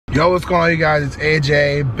Yo, what's going on, you guys? It's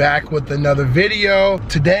AJ back with another video.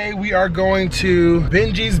 Today we are going to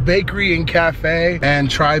Benji's Bakery and Cafe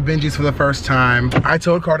and try Benji's for the first time. I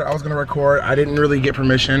told Carter I was gonna record. I didn't really get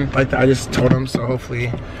permission like that. I just told him, so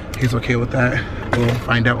hopefully he's okay with that. We'll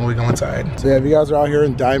find out when we go inside. So yeah, if you guys are out here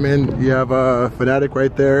in Diamond, you have a Fanatic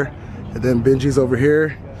right there, and then Benji's over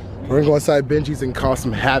here. We're gonna go inside Benji's and cause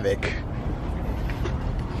some havoc.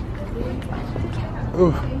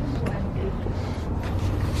 Ooh.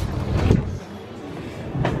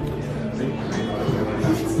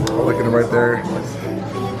 Look at him right there.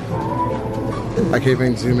 I can't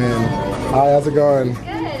even zoom in. Hi, how's it going? Good,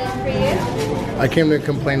 and for you? I came to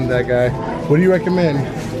complain to that guy. What do you recommend?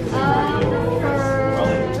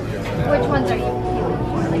 Which ones are you feeling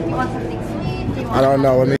for? Like, do you want something sweet? Do you want I don't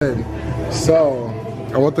know. Let me. So,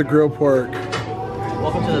 I want the grilled pork.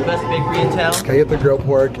 Welcome to the best bakery in town. Can I get the grilled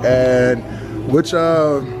pork? And which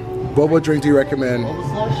boba drink do you recommend? Boba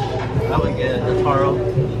slush? I would get a taro.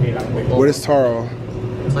 What is taro?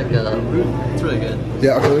 It's like a root. It's really good.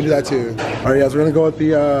 Yeah, okay, let me do that too. All right, guys, we're gonna go with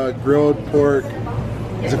the grilled pork.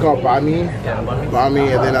 Is it called bami? Yeah, Bami,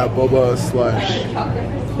 and then boba slush.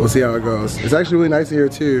 We'll see how it goes. It's actually really nice in here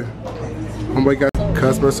too. Oh my God,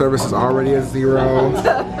 customer service is already a 0.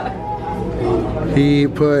 He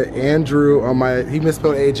put Andrew on my, he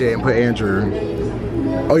misspelled AJ and put Andrew.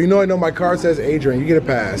 Oh, you know, I know my card says Adrian. You get a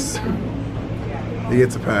pass. He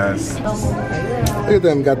gets a pass. Look at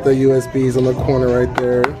them, got the USBs on the corner right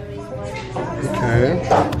there. Okay.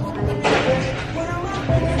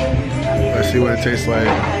 Let's see what it tastes like.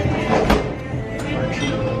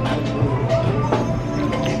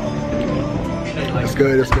 It's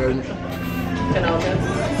good, it's good.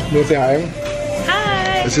 You wanna say hi?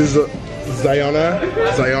 Hi! This is Ziona.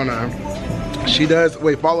 She does,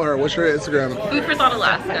 wait, follow her. What's your Instagram? Food for Thought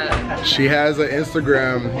Alaska. She has an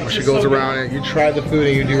Instagram where she goes around and you try the food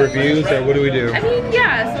and you do reviews, or what do we do? I mean,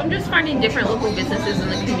 yeah, so I'm just finding different local businesses in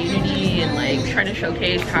the community and like trying to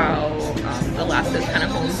showcase how Alaska is kind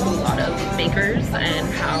of home to a lot of bakers and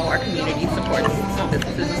how our community supports small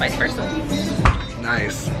businesses and vice versa.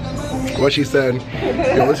 Nice. What she said.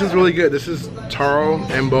 Yo, this is really good. This is taro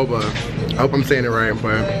and boba. I hope I'm saying it right,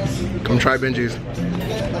 but come try Benji's.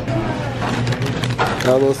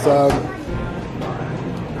 Got a little sub.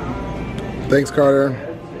 Thanks, Carter.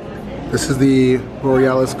 This is the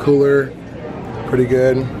Borealis cooler. Pretty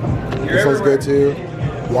good. This one's good too.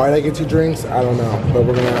 Why did I get 2 drinks? I don't know, but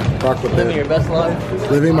we're gonna rock with it. Living your best life.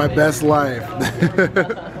 Living my best life.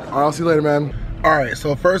 Alright, I'll see you later, man. Alright,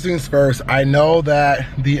 so first things first, I know that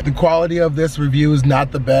the quality of this review is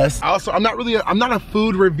not the best. Also, I'm not a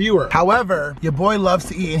food reviewer. However, your boy loves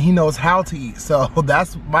to eat and he knows how to eat. So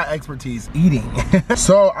that's my expertise, eating.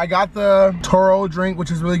 So I got the taro drink, which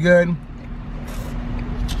is really good.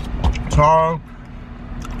 Taro,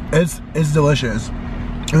 it's delicious.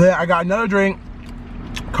 And then I got another drink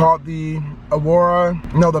called the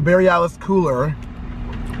the Borealis cooler.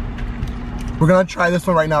 We're gonna try this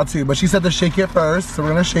one right now too, but she said to shake it first, so we're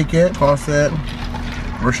gonna shake it, toss it.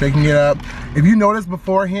 We're shaking it up. If you noticed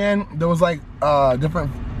beforehand, there was like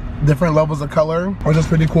different levels of color, which is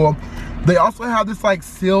pretty cool. They also have this like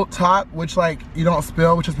sealed top, which like you don't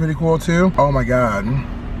spill, which is pretty cool too. Oh my God.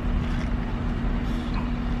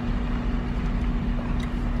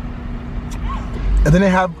 And then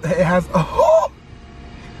it has oh,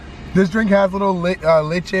 this drink has little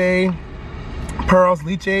leche pearls,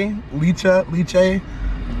 Letitia.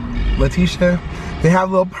 They have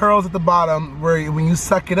little pearls at the bottom where when you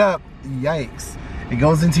suck it up, yikes, it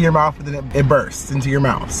goes into your mouth and then it bursts into your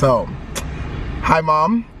mouth. So, hi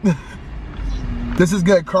Mom. This is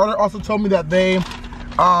good. Carter also told me that they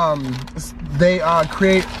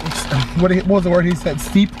create, what was the word he said?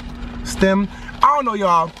 Stem. I don't know,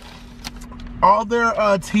 y'all. All their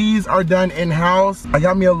teas are done in-house. I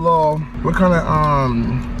got me a little, what kind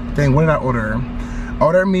of thing, what did I order?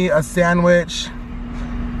 Ordered me a sandwich.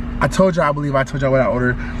 I told you, I believe I told you what I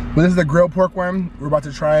ordered. But this is the grilled pork one. We're about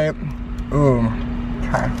to try it. Ooh,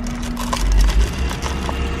 okay.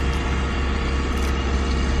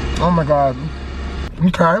 Oh my God.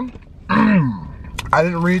 Okay. I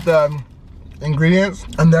didn't read the ingredients,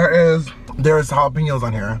 and there is jalapenos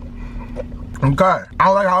on here. Okay. I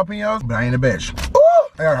don't like jalapenos, but I ain't a bitch. Ooh!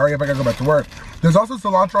 I gotta hurry up, I gotta go back to work. There's also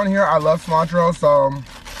cilantro on here. I love cilantro, so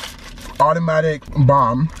automatic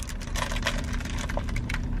bomb.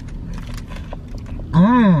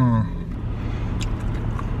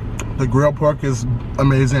 The grilled pork is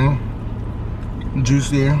amazing,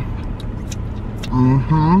 juicy.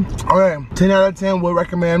 Okay, 10 out of 10 would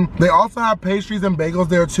recommend. They also have pastries and bagels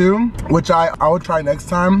there too, which I will try next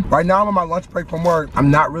time. Right now I'm on my lunch break from work.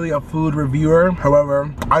 I'm not really a food reviewer.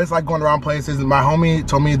 However, I just like going around places, and my homie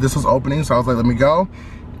told me this was opening, so I was like, let me go.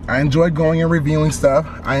 I enjoy going and reviewing stuff.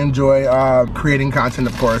 I enjoy creating content,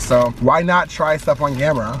 of course, so why not try stuff on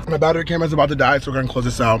camera? My battery camera's about to die, so we're gonna close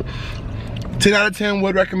this out. 10 out of 10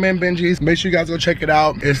 would recommend Benji's. Make sure you guys go check it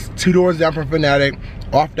out. It's 2 doors down from Fanatic,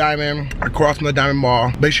 off Diamond, across from the Diamond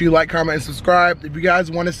Mall. Make sure you like, comment, and subscribe. If you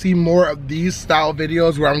guys want to see more of these style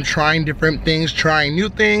videos where I'm trying different things, trying new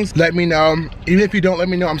things, let me know. Even if you don't let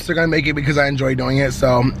me know, I'm still gonna make it because I enjoy doing it.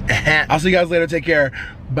 So I'll see you guys later. Take care.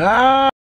 Bye.